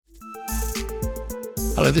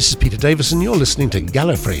Hello, this is Peter Davison. You're listening to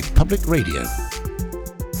Gallifrey Public Radio.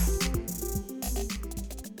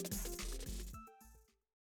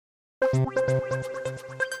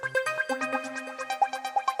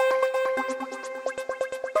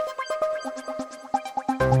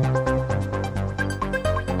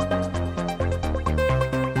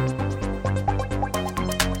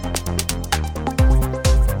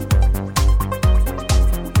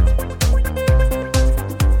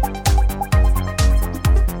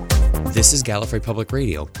 This is Gallifrey Public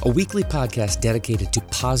Radio, a weekly podcast dedicated to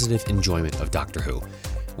positive enjoyment of Doctor Who.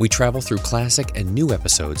 We travel through classic and new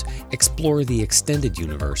episodes, explore the extended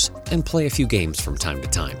universe, and play a few games from time to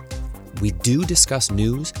time. We do discuss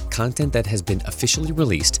news, content that has been officially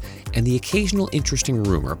released, and the occasional interesting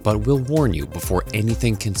rumor, but we'll warn you before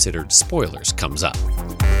anything considered spoilers comes up.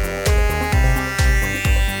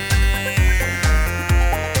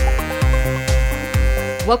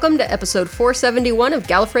 Welcome to episode 471 of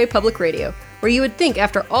Gallifrey Public Radio, where you would think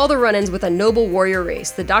after all the run-ins with a noble warrior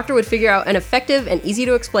race, the Doctor would figure out an effective and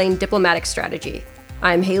easy-to-explain diplomatic strategy.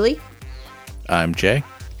 I'm Haley. I'm Jay.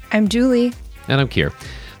 I'm Julie. And I'm Kier.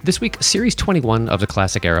 This week, Series 21 of the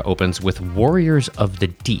Classic Era opens with Warriors of the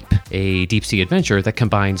Deep, a deep-sea adventure that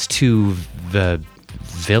combines two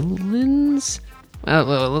villains?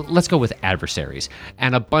 Let's go with adversaries,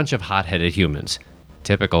 and a bunch of hot-headed humans.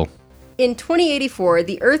 Typical. In 2084,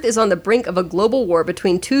 the Earth is on the brink of a global war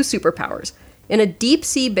between two superpowers. In a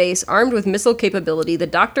deep-sea base armed with missile capability, the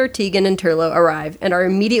Doctor, Tegan, and Turlough arrive and are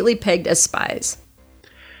immediately pegged as spies.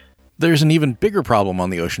 There's an even bigger problem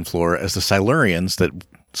on the ocean floor as the Silurians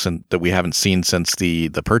that we haven't seen since the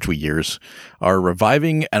Pertwee years are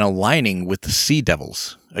reviving and aligning with the Sea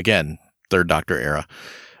Devils, again, Third Doctor era,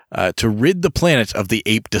 to rid the planet of the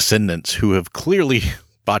ape descendants who have clearly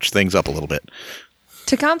botched things up a little bit.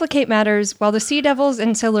 To complicate matters, while the Sea Devils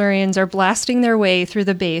and Silurians are blasting their way through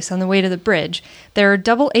the base on the way to the bridge, there are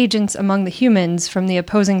double agents among the humans from the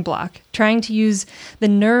opposing bloc, trying to use the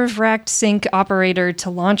nerve-racked sync operator to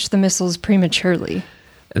launch the missiles prematurely.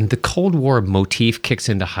 And the Cold War motif kicks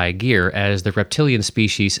into high gear as the reptilian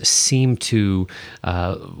species seem to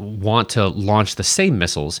want to launch the same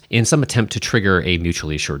missiles in some attempt to trigger a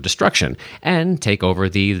mutually assured destruction and take over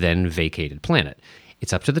the then vacated planet.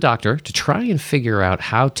 It's up to the Doctor to try and figure out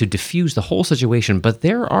how to defuse the whole situation, but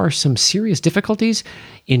there are some serious difficulties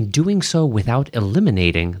in doing so without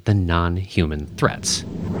eliminating the non-human threats.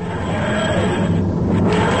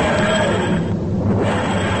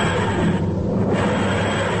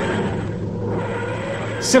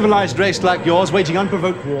 Civilized race like yours waging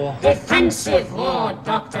unprovoked war. Defensive war,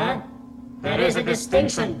 Doctor. There is a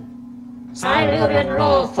distinction. Silurian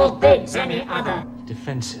law forbids any other.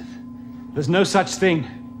 Defensive. There's no such thing.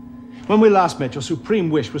 When we last met, your supreme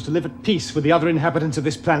wish was to live at peace with the other inhabitants of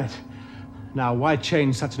this planet. Now, why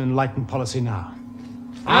change such an enlightened policy now?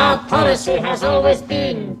 Our policy has always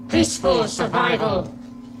been peaceful survival.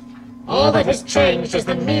 All that has changed is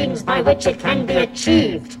the means by which it can be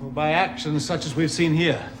achieved. Or by actions such as we've seen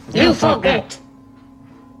here. You forget.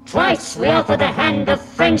 Twice we offered a hand of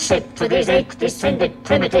friendship to these ape-descended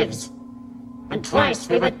primitives. And twice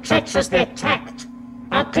we were treacherously attacked.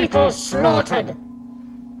 Our people slaughtered.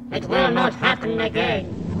 It will not happen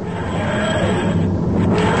again.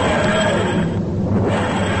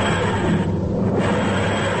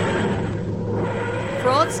 For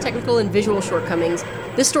all its technical and visual shortcomings,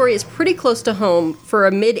 this story is pretty close to home for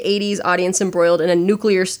a mid-80s audience embroiled in a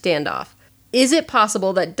nuclear standoff. Is it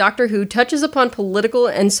possible that Doctor Who touches upon political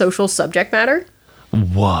and social subject matter?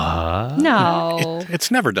 What? No.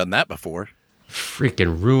 It's never done that before.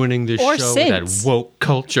 Freaking ruining this Or show since. with that woke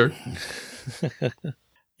culture.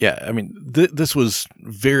 Yeah, I mean, this was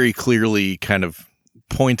very clearly kind of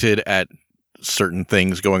pointed at certain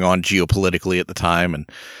things going on geopolitically at the time. And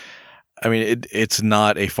I mean, it's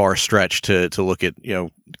not a far stretch to look at,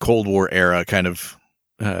 Cold War era kind of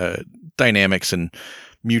dynamics and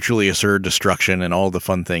mutually assured destruction and all the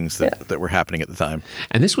fun things that were happening at the time.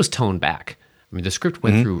 And this was toned back. I mean, the script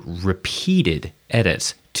went through repeated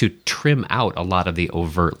edits to trim out a lot of the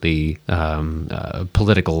overtly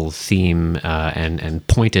political theme and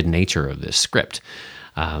pointed nature of this script.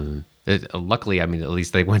 Luckily, I mean, at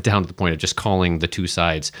least they went down to the point of just calling the two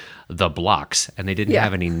sides the blocks, and they didn't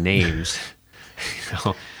have any names.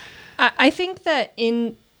 I think that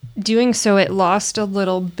in doing so, it lost a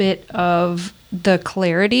little bit of the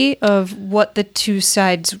clarity of what the two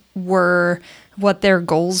sides were, what their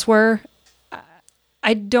goals were.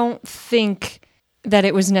 I don't think that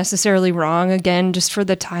it was necessarily wrong, again, just for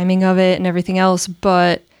the timing of it and everything else.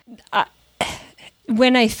 But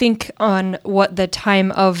when I think on what the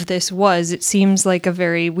time of this was, it seems like a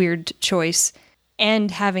very weird choice.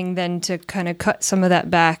 and having then to kind of cut some of that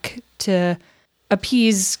back to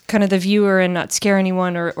appease kind of the viewer and not scare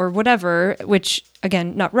anyone or whatever, which,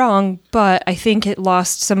 again, not wrong, but I think it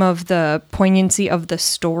lost some of the poignancy of the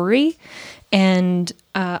story. And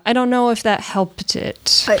I don't know if that helped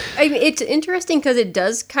it. I mean, it's interesting because it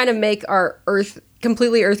does kind of make our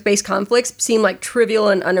completely Earth-based conflicts seem like trivial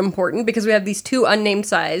and unimportant, because we have these two unnamed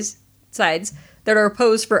sides that are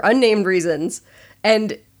opposed for unnamed reasons.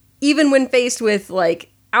 And even when faced with, like,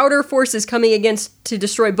 outer forces coming against to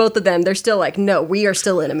destroy both of them, they're still like, no, we are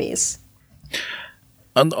still enemies.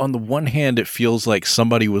 On the one hand, it feels like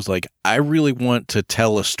somebody was like, I really want to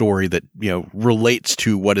tell a story that, relates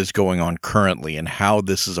to what is going on currently and how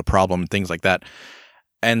this is a problem and things like that.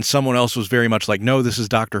 And someone else was very much like, no, this is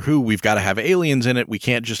Doctor Who. We've got to have aliens in it. We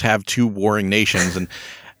can't just have two warring nations.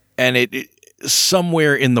 And it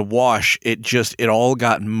somewhere in the wash, it all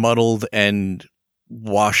got muddled and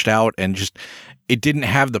washed out, and just, it didn't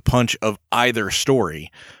have the punch of either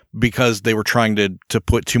story because they were trying to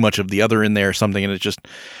put too much of the other in there or something. And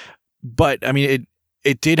but I mean,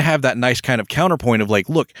 it did have that nice kind of counterpoint of like,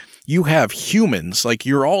 look, you have humans, like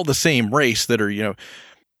you're all the same race that are,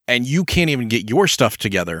 and you can't even get your stuff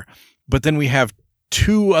together. But then we have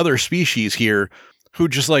two other species here who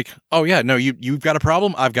just like, oh yeah, no, you've got a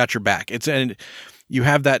problem, I've got your back. And you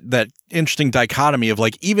have that interesting dichotomy of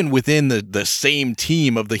like, even within the same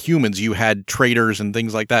team of the humans, you had traitors and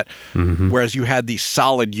things like that. Mm-hmm. Whereas you had the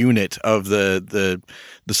solid unit of the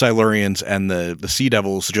Silurians and the Sea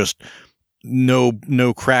Devils, just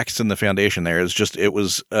no cracks in the foundation there. It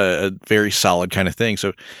was a very solid kind of thing.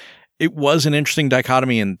 So it was an interesting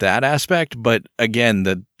dichotomy in that aspect. But again,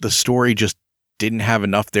 the story just didn't have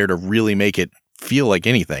enough there to really make it feel like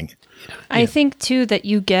anything. I think too that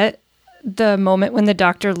you get the moment when the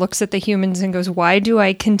Doctor looks at the humans and goes, why do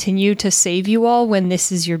I continue to save you all when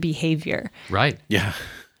this is your behavior? Right. Yeah.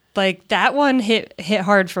 Like, that one hit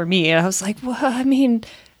hard for me. And I was like, well, I mean,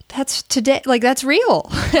 that's today. Like, that's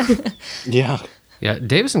real. Yeah. Yeah.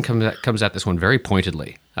 Davison comes at this one very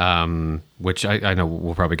pointedly, which I know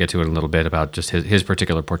we'll probably get to in a little bit about just his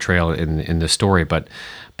particular portrayal in this story. But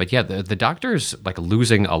yeah, the Doctor's like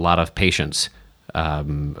losing a lot of patience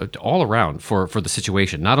all around for the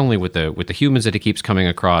situation, not only with the humans that he keeps coming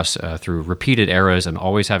across through repeated eras and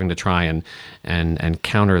always having to try and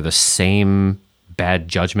counter the same bad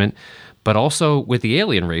judgment, but also with the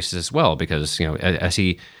alien races as well, because as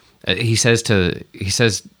he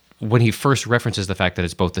says when he first references the fact that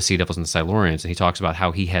it's both the Sea Devils and the Silurians, and he talks about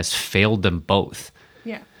how he has failed them both.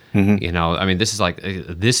 Yeah. Mm-hmm. I mean,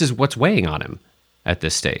 this is what's weighing on him at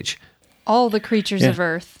this stage. All the creatures of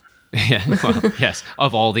Earth. Yeah, well, yes,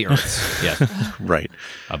 of all the Earths, yes, right,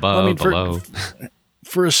 above, below.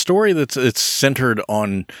 For a story it's centered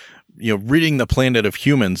on ridding the planet of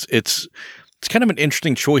humans, it's kind of an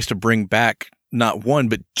interesting choice to bring back not one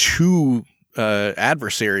but two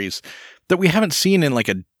adversaries that we haven't seen in like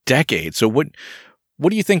a decade. So what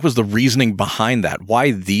do you think was the reasoning behind that?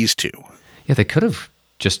 Why these two? Yeah, they could have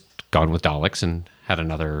just gone with Daleks and had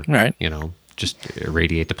another, right? Just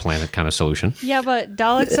irradiate the planet kind of solution. Yeah, but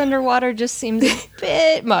Daleks underwater just seems a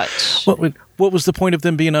bit much. What was the point of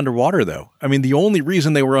them being underwater, though? I mean, the only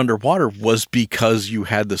reason they were underwater was because you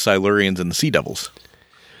had the Silurians and the Sea Devils.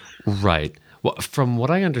 Right. Well, from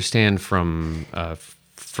what I understand from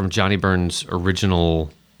Johnny Byrne's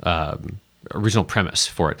original premise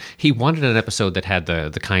for it, he wanted an episode that had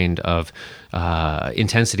the kind of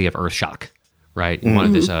intensity of Earth shock. Right, he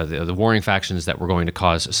wanted this the warring factions that were going to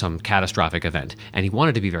cause some catastrophic event, and he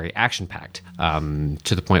wanted to be very action-packed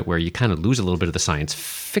to the point where you kind of lose a little bit of the science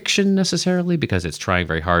fiction necessarily, because it's trying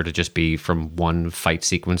very hard to just be from one fight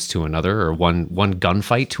sequence to another, or one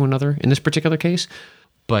gunfight to another in this particular case.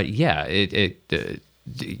 But yeah, it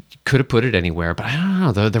could have put it anywhere, but I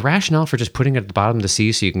don't know the rationale for just putting it at the bottom of the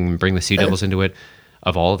sea so you can bring the Sea Devils into it,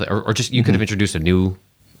 of all of the, or just you could have introduced a new.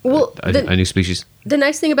 A new species. The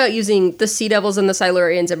nice thing about using the Sea Devils and the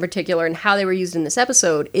Silurians in particular and how they were used in this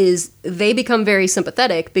episode is they become very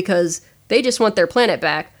sympathetic because they just want their planet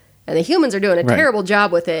back, and the humans are doing a terrible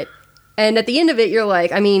job with it. And at the end of it, you're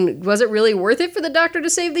like, I mean, was it really worth it for the Doctor to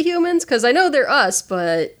save the humans? Because I know they're us,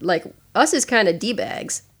 but like us is kind of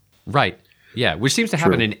D-bags. Right. Yeah, which seems to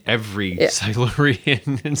happen in every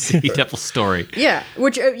Silurian and Sea Devil story. Yeah,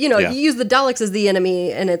 which, you use the Daleks as the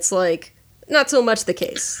enemy, and it's like... not so much the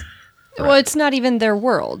case. Right. Well, it's not even their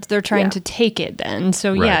world. They're trying to take it then.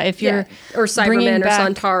 So yeah, if you're or Cybermen or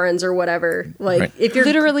Sontarans or whatever, like if you're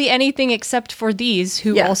literally anything except for these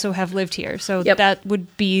who also have lived here. So that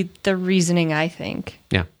would be the reasoning, I think.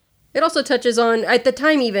 Yeah. It also touches on, at the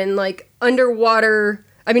time even, like underwater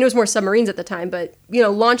I mean, it was more submarines at the time, but,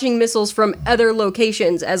 launching missiles from other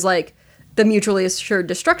locations as, like, the mutually assured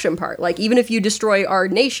destruction part. Like, even if you destroy our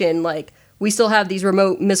nation, like, we still have these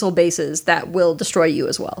remote missile bases that will destroy you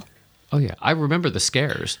as well. Oh yeah, I remember the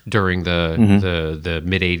scares during the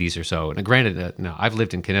mid '80s or so. And granted, I've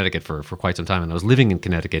lived in Connecticut for quite some time, and I was living in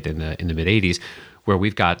Connecticut in the mid '80s, where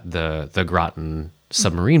we've got the Groton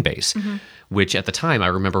submarine base, which at the time I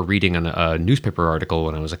remember reading a newspaper article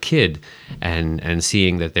when I was a kid, and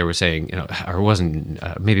seeing that they were saying, or it wasn't,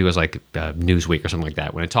 maybe it was like Newsweek or something like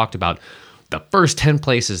that, when it talked about the first 10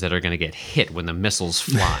 places that are going to get hit when the missiles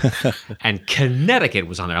fly, and Connecticut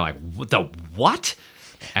was on there. Like, the what?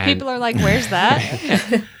 And, people are like, where's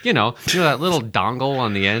that? you know that little dongle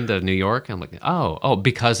on the end of New York? I'm like, oh,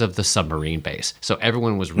 because of the submarine base. So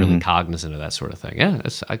everyone was really cognizant of that sort of thing. Yeah,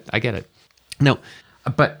 I get it. No,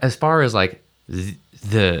 but as far as like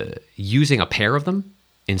the using a pair of them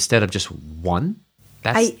instead of just one,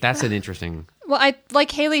 that's an interesting. Well,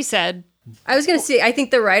 like Haley said, I was going to say, I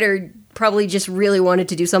think the writer probably just really wanted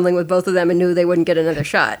to do something with both of them and knew they wouldn't get another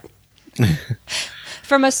shot.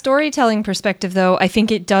 From a storytelling perspective, though, I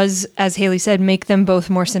think it does, as Haley said, make them both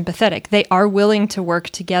more sympathetic. They are willing to work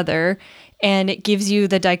together, and it gives you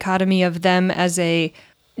the dichotomy of them as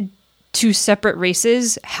two separate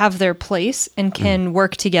races have their place and can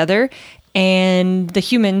work together, and the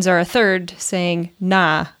humans are a third saying,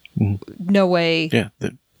 nah, no way,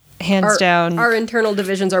 hands down. Our internal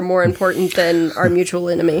divisions are more important than our mutual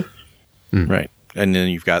enemy. Right. And then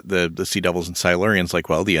you've got the Sea Devils and Silurians like,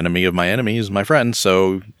 well, the enemy of my enemy is my friend,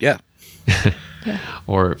 so yeah.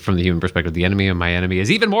 Or from the human perspective, the enemy of my enemy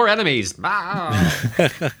is even more enemies.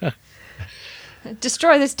 Ah!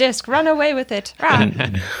 Destroy this disc. Run away with it.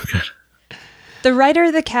 The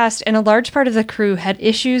writer, the cast, and a large part of the crew had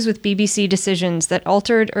issues with BBC decisions that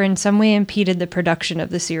altered or in some way impeded the production of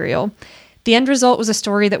the serial. The end result was a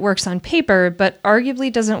story that works on paper, but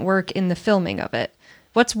arguably doesn't work in the filming of it.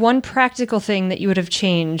 What's one practical thing that you would have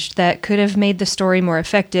changed that could have made the story more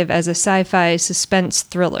effective as a sci-fi suspense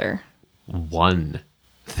thriller? One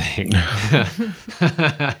thing.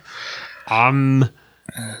 I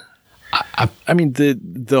mean,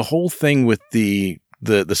 the whole thing with the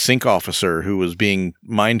sync officer who was being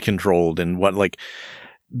mind controlled and what, like,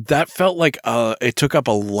 that felt like it took up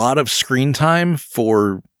a lot of screen time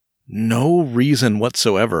for no reason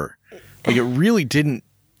whatsoever. Like, it really didn't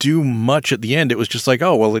do much at the end. It was just like,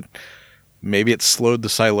 oh, well, maybe it slowed the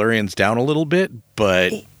Silurians down a little bit,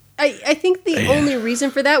 but I think the only reason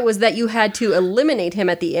for that was that you had to eliminate him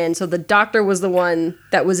at the end, so the doctor was the one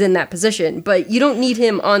that was in that position, but you don't need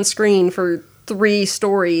him on screen for 3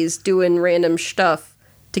 stories doing random stuff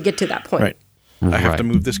to get to that point. Right. I have to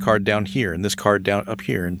move this card down here and this card down up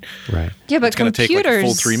here, and yeah, but it's going to take like a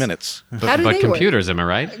full 3 minutes. But computers, am I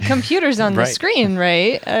right? Computers on the screen,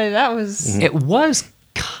 right? That was it was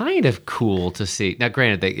kind of cool to see. Now,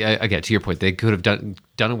 granted, they again, to your point, they could have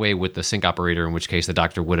done away with the sync operator, in which case the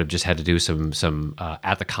doctor would have just had to do some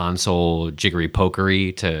at the console jiggery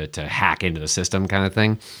pokery to hack into the system kind of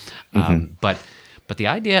thing. But the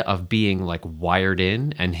idea of being like wired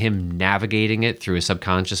in and him navigating it through his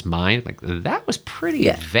subconscious mind, like that was pretty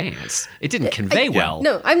advanced. It didn't convey well.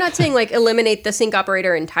 No, I'm not saying like eliminate the sync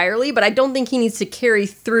operator entirely, but I don't think he needs to carry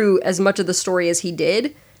through as much of the story as he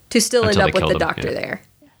did to still end up with the doctor there.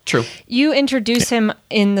 True. You introduce him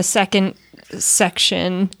in the second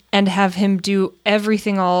section and have him do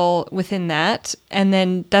everything all within that, and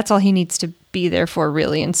then that's all he needs to be there for,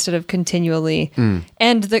 really, instead of continually.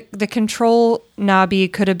 And the control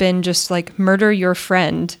Nabi could have been just like murder your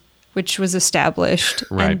friend, which was established,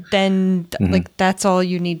 and then like that's all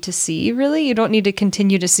you need to see. Really, you don't need to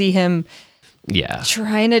continue to see him.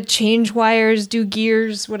 Trying to change wires, do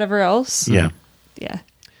gears, whatever else. Yeah.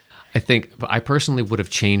 I think I personally would have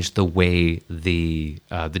changed the way the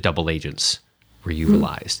double agents were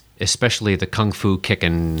utilized, especially the kung fu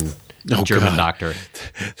kicking German doctor.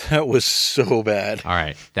 That was so bad. All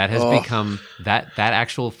right, that has become that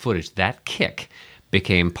actual footage, that kick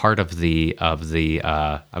became part of the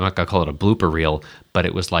I'm not gonna call it a blooper reel, but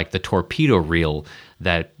it was like the torpedo reel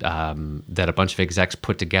that a bunch of execs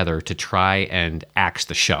put together to try and axe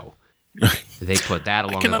the show. They put that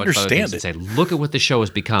along with a bunch of other things and say, look at what the show has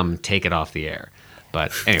become, take it off the air.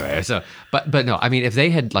 But anyway, so but no, I mean, if they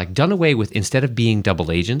had like done away with, instead of being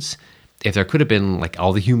double agents, if there could have been like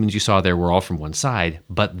all the humans you saw there were all from one side,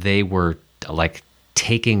 but they were like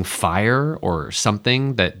taking fire or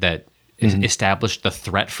something that established the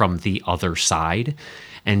threat from the other side,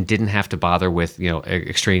 and didn't have to bother with, you know,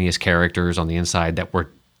 extraneous characters on the inside that were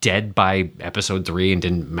dead by episode 3 and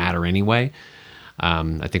didn't matter anyway.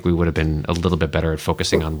 I think we would have been a little bit better at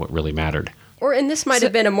focusing on what really mattered. And this might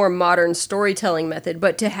have been a more modern storytelling method,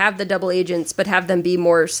 but to have the double agents, but have them be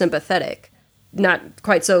more sympathetic, not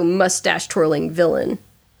quite so mustache twirling villain.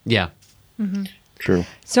 Yeah. True.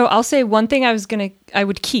 So I'll say one thing I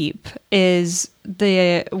would keep is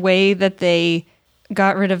the way that they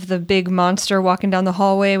got rid of the big monster walking down the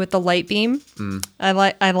hallway with the light beam. I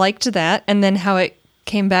liked that, and then how it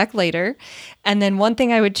came back later. And then one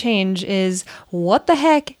thing I would change is what the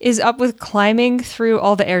heck is up with climbing through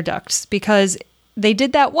all the air ducts, because they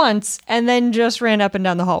did that once and then just ran up and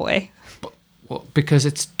down the hallway. Well, because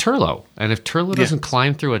it's Turlo, and if Turlo doesn't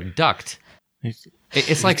climb through a duct,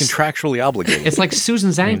 it's like contractually obligated. It's like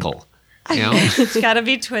Susan's ankle. You know? It's got to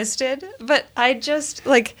be twisted. But I just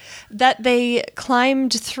like that they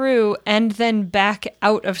climbed through and then back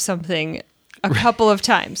out of something a couple of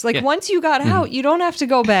times. Like once you got out, you don't have to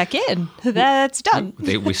go back in. That's done.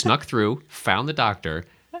 We snuck through, found the doctor,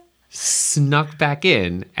 snuck back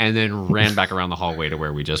in, and then ran back around the hallway to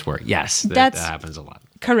where we just were. Yes, that happens a lot.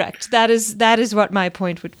 Correct. That is what my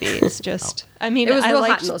point would be. It's just, I mean, It was I real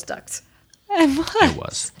liked, hot in those ducts. It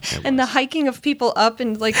was. And the hiking of people up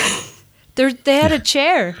and like, they had a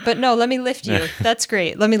chair, but no, let me lift you. That's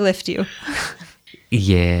great. Let me lift you.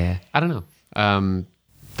 Yeah, I don't know.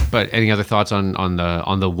 But any other thoughts on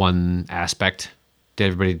the one aspect?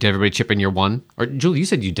 Did everybody chip in your one? Or Julie, you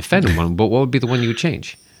said you defended one, but what would be the one you would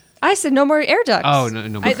change? I said no more air ducts. Oh,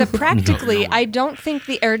 no more. Practically, No more. I don't think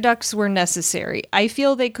the air ducts were necessary. I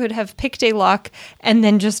feel they could have picked a lock and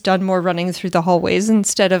then just done more running through the hallways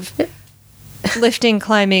instead of lifting,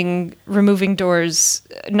 climbing, removing doors,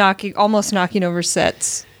 almost knocking over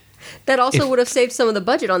sets. That also would have saved some of the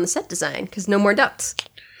budget on the set design, because no more ducts.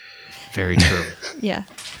 Very true. Yeah.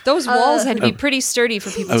 Those walls had to be pretty sturdy for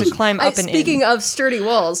people to climb up and Speaking in. of sturdy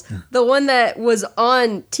walls, the one that was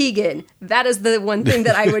on Tegan, that is the one thing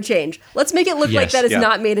that I would change. Let's make it look like Yes. that is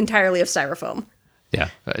not made entirely of styrofoam. Yeah,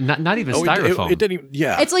 not even Oh, styrofoam. It didn't even,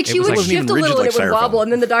 yeah. It's like she was would wasn't shift even a rigid little and like it would styrofoam. wobble,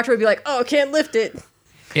 and then the doctor would be like, "Oh, can't lift it."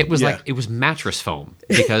 It was Yeah. like it was mattress foam,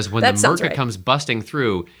 because when That the sounds Merca right. comes busting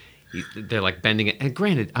through, they're like bending it. And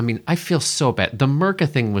granted, I mean, I feel so bad. The Merca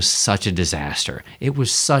thing was such a disaster. It was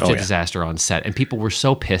such a disaster on set, and people were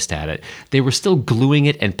so pissed at it. They were still gluing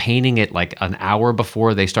it and painting it like an hour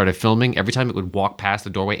before they started filming. Every time it would walk past the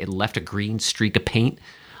doorway, it left a green streak of paint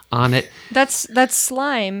on it. That's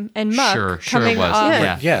slime and muck Sure coming it was.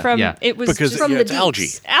 off Yeah. from Yeah. it was Because just from the it's algae.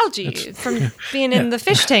 deeps. algae from being in the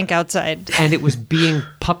fish tank outside. And it was being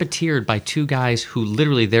puppeteered by two guys who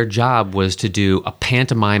literally their job was to do a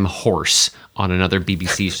pantomime horse on another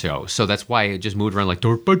BBC show. So that's why it just moved around like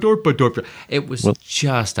dorpa, dorpa, dorpa. It was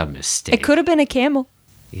just a mistake. It could have been a camel.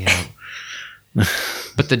 Yeah.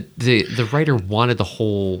 But the writer wanted the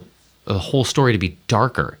whole story to be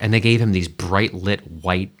darker, and they gave him these bright lit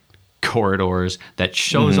white corridors that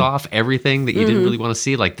shows off everything that you didn't really want to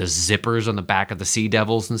see, like the zippers on the back of the Sea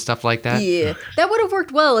Devils and stuff like that. Yeah, that would have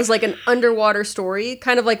worked well as like an underwater story,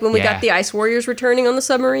 kind of like when we Yeah. got the Ice Warriors returning on the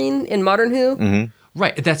submarine in Modern Who.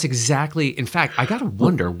 Right. That's exactly. In fact, I gotta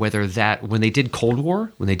wonder whether that when they did Cold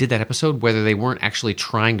War, when they did that episode, whether they weren't actually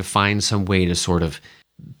trying to find some way to sort of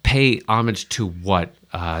pay homage to what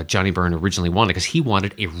Johnny Byrne originally wanted, because he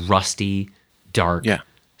wanted a rusty, dark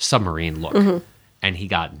submarine look, and he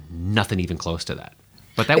got nothing even close to that.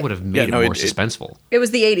 But that would have made it more suspenseful. It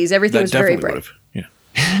was the 80s. Everything That was very definitely bright. would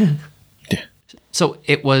have. So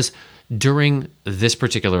it was during this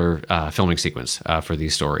particular filming sequence for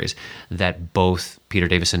these stories that both Peter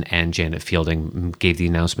Davison and Janet Fielding gave the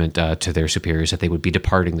announcement to their superiors that they would be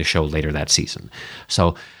departing the show later that season.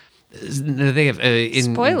 So they have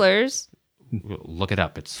Spoilers. Look it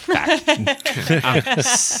up. It's fact. I'm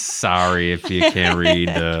sorry if you can't read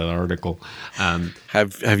the article.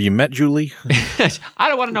 Have you met Julie? I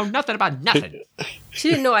don't want to know nothing about nothing. She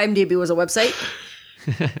didn't know IMDb was a website.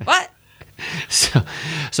 What?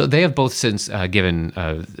 So they have both since given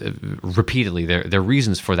repeatedly their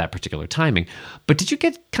reasons for that particular timing. But did you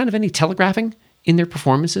get kind of any telegraphing in their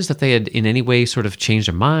performances that they had in any way sort of changed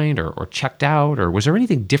their mind or checked out? Or was there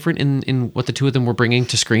anything different in what the two of them were bringing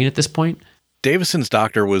to screen at this point? Davison's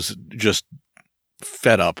doctor was just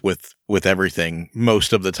fed up with everything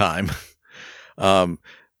most of the time. But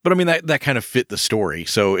I mean, that kind of fit the story.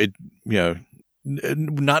 So it,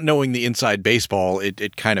 not knowing the inside baseball,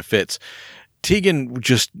 it kind of fits. Tegan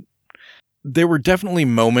there were definitely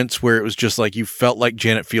moments where it was just like, you felt like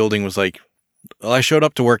Janet Fielding was like, well, I showed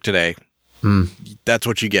up to work today. That's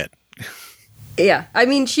what you get. Yeah, I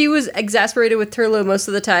mean, she was exasperated with Turlo most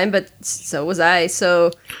of the time, but so was I,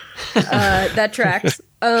 so that tracks.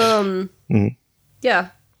 Yeah.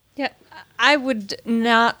 Yeah, I would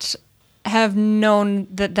not have known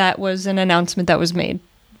that was an announcement that was made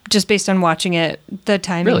just based on watching it, the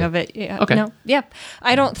timing Really? of it. Yeah, Okay. No, yeah.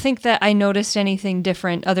 I don't think that I noticed anything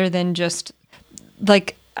different other than just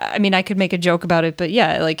like, I mean, I could make a joke about it, but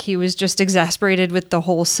yeah, like he was just exasperated with the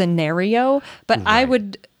whole scenario. But I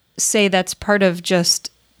would say that's part of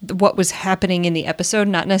just what was happening in the episode,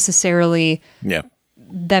 not necessarily Yeah.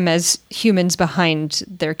 them as humans behind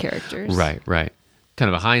their characters. Right. Kind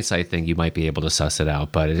of a hindsight thing, you might be able to suss it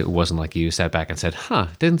out, but it wasn't like you sat back and said,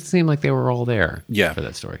 didn't seem like they were all there Yeah. for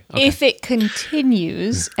that story. Okay. If it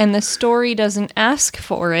continues and the story doesn't ask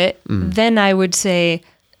for it, then I would say,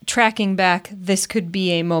 tracking back, this could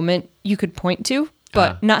be a moment you could point to.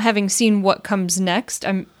 But not having seen what comes next,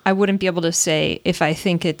 I wouldn't be able to say if I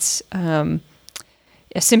think it's a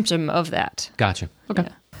symptom of that. Gotcha. Okay.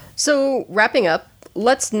 So, wrapping up,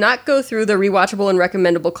 let's not go through the rewatchable and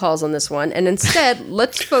recommendable calls on this one, and instead,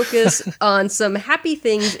 let's focus on some happy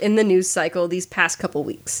things in the news cycle these past couple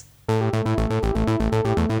weeks.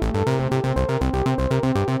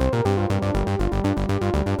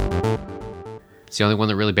 It's the only one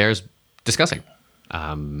that really bears discussing.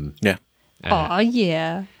 Yeah. Aw,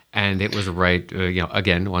 yeah. And it was right,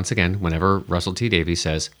 once again, whenever Russell T. Davies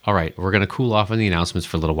says, all right, we're going to cool off on the announcements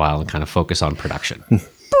for a little while and kind of focus on production.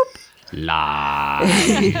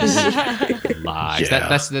 Lies. Lies.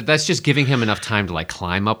 Yeah. That's just giving him enough time to like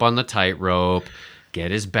climb up on the tightrope,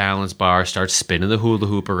 get his balance bar, start spinning the hula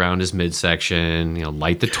hoop around his midsection,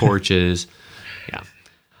 light the torches. Yeah.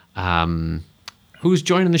 Who's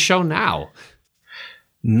joining the show now?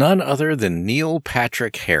 None other than Neil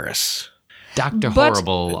Patrick Harris. Dr. But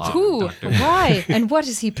Horrible. who? Why? And what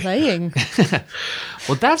is he playing?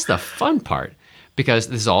 Well, that's the fun part, because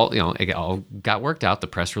this is all, it all got worked out. The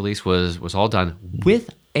press release was all done with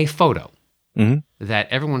a photo that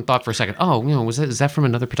everyone thought for a second, is that from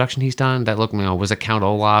another production he's done? That look, was it Count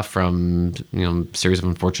Olaf from, Series of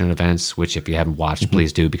Unfortunate Events, which if you haven't watched,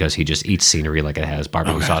 please do, because he just eats scenery like it has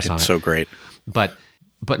barbecue sauce on it. It's so great. But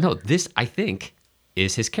no, this, I think,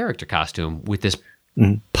 is his character costume with this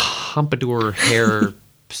pompadour hair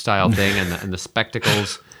style thing and the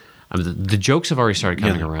spectacles. The jokes have already started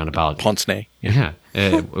coming around about Pince-nez.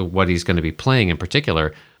 what he's going to be playing in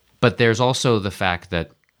particular. But there's also the fact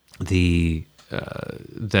that that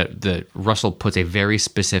Russell puts a very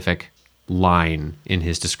specific line in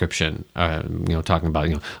his description, talking about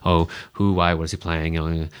who, why, what is he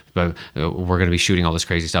playing? But we're going to be shooting all this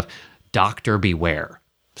crazy stuff. Doctor Beware.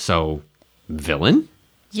 So, villain?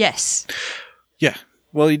 Yes. Yeah.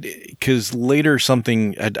 Well, because later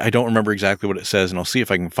something, I don't remember exactly what it says, and I'll see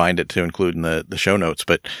if I can find it to include in the show notes,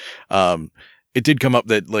 but it did come up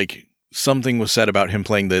that like something was said about him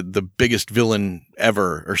playing the biggest villain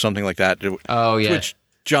ever or something like that. Oh, yeah. To which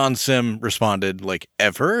John Sim responded like,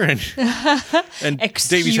 ever? And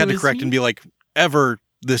Davies had to correct me? and be like, ever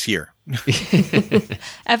this year.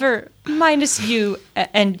 Ever minus you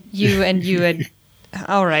and you and you and...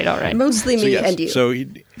 All right. Mostly me yes, and you. So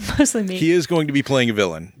Mostly me. he is going to be playing a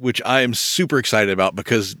villain, which I am super excited about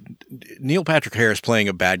because Neil Patrick Harris playing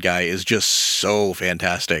a bad guy is just so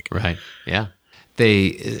fantastic. Right. Yeah.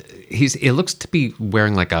 It looks to be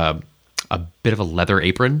wearing like a bit of a leather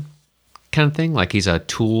apron kind of thing. Like he's a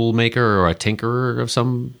tool maker or a tinkerer of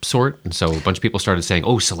some sort. And so a bunch of people started saying,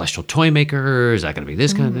 celestial toy maker, is that going to be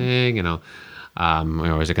this kind of thing?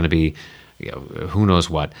 Or is it going to be, who knows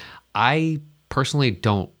what? I personally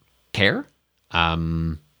don't care.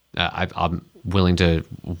 I'm willing to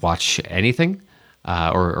watch anything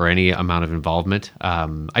or any amount of involvement.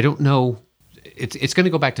 I don't know. It's going to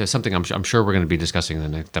go back to something I'm sure we're going to be discussing in the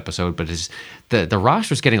next episode, but it's the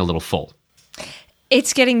roster's getting a little full.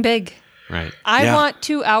 It's getting big. Right. I want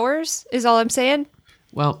 2 hours, is all I'm saying.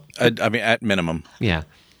 Well, I mean, at minimum. yeah.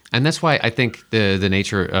 And that's why I think the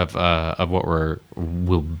nature of what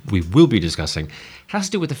we will be discussing has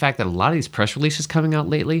to do with the fact that a lot of these press releases coming out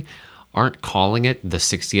lately aren't calling it the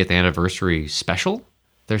 60th anniversary special.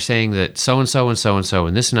 They're saying that so-and-so and so-and-so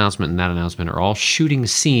and this announcement and that announcement are all shooting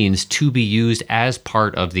scenes to be used as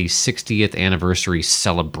part of the 60th anniversary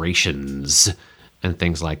celebrations and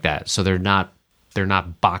things like that. So they're not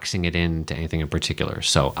boxing it into anything in particular.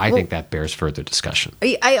 So I think that bears further discussion.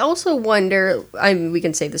 I also wonder, we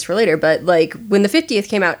can save this for later, but like when the 50th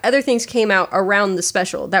came out, other things came out around the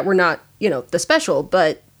special that were not, the special,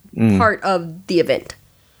 but part of the event.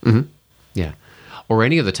 Mm-hmm. Yeah. Or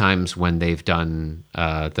any of the times when they've done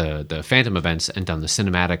the Phantom events and done the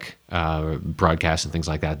cinematic broadcasts and things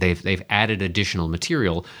like that, they've added additional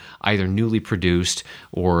material, either newly produced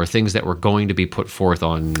or things that were going to be put forth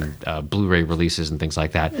on Blu-ray releases and things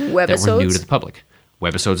like that that were new to the public.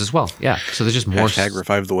 Webisodes as well, yeah. So there's just more. #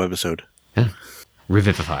 revive the webisode. Yeah.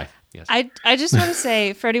 Revivify. Yes. I just want to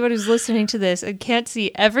say, for anyone who's listening to this and can't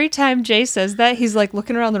see, every time Jay says that, he's like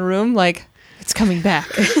looking around the room like, it's coming back.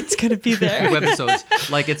 It's going to be there.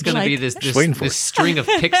 Webisodes, like it's going to be this string of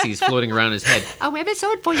pixies floating around his head. A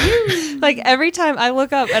webisode for you. Like every time I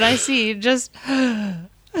look up and I see just...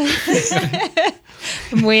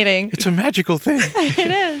 I'm waiting. It's a magical thing.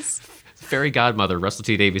 It is. Fairy godmother Russell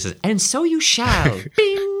T Davies says, "And so you shall."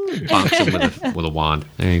 Bing! Bonks him with a wand.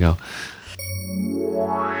 There you go.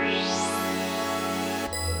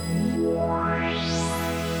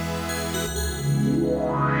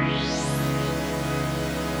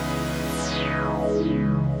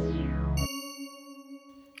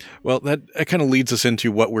 Well, that kind of leads us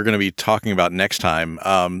into what we're going to be talking about next time.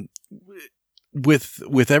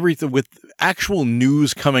 With everything, with actual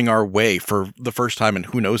news coming our way for the first time in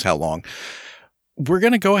who knows how long, we're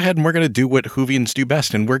going to go ahead and we're going to do what Whovians do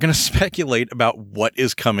best, and we're going to speculate about what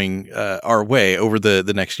is coming our way over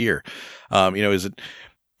the next year.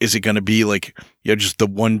 Is it going to be like, just the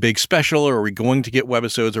one big special, or are we going to get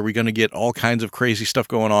webisodes? Are we going to get all kinds of crazy stuff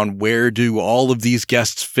going on? Where do all of these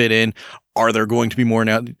guests fit in? Are there going to be more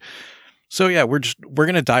now? So yeah, we're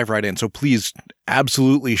going to dive right in. So please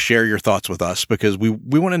absolutely share your thoughts with us, because we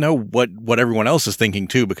want to know what everyone else is thinking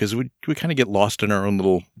too, because we kind of get lost in our own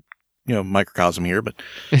little, microcosm here, but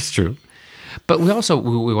it's true. But we also,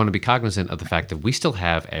 we want to be cognizant of the fact that we still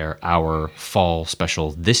have our fall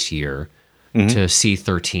special this year to see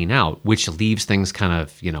 13 out, which leaves things kind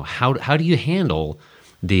of, how do you handle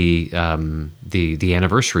the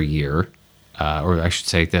anniversary year? Or I should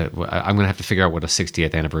say that I'm going to have to figure out what a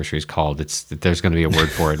 60th anniversary is called. There's going to be a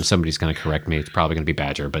word for it, and somebody's going to correct me. It's probably going to be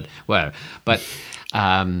Badger, but whatever. But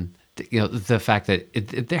the fact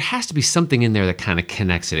that there has to be something in there that kind of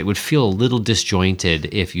connects it. It would feel a little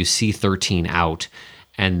disjointed if you see 13 out,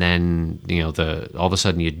 and then all of a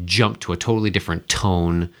sudden you jump to a totally different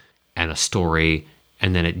tone and a story,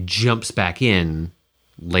 and then it jumps back in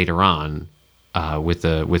later on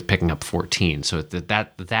with picking up 14. So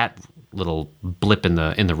that little blip in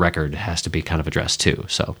the record has to be kind of addressed too.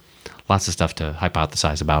 So lots of stuff to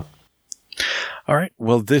hypothesize about. All right.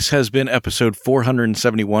 Well, this has been episode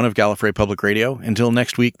 471 of Gallifrey Public Radio. Until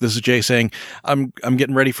next week, this is Jay saying, I'm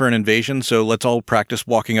getting ready for an invasion, so let's all practice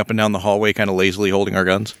walking up and down the hallway kind of lazily holding our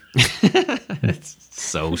guns.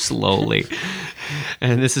 So slowly.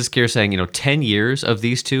 And this is Kier saying, 10 years of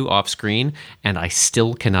these two off screen, and I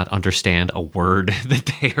still cannot understand a word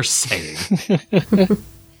that they are saying.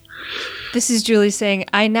 This is Julie saying,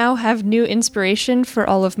 I now have new inspiration for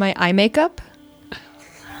all of my eye makeup.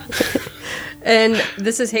 And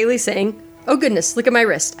this is Haley saying, oh goodness, look at my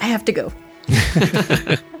wrist. I have to go.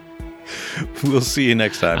 We'll see you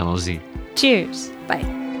next time. I'll see. Cheers. Bye.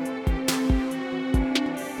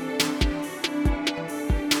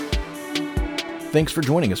 Thanks for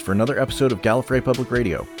joining us for another episode of Gallifrey Public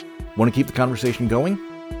Radio. Want to keep the conversation going?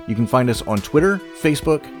 You can find us on Twitter,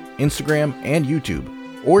 Facebook, Instagram, and YouTube,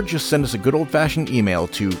 or just send us a good old-fashioned email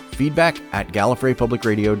to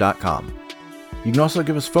feedback@gallifreypublicradio.com. You can also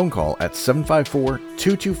give us a phone call at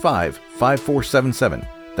 754-225-5477.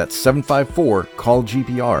 That's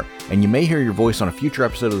 754-CALL-GPR, and you may hear your voice on a future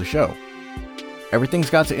episode of the show. Everything's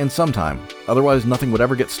got to end sometime, otherwise nothing would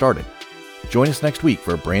ever get started. Join us next week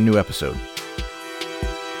for a brand new episode.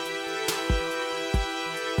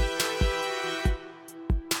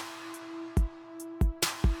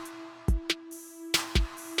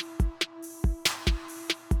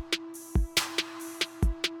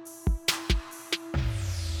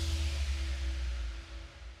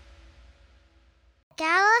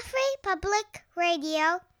 Gallifrey Public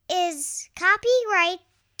Radio is copyright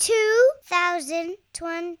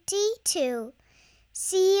 2022.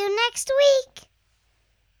 See you next week.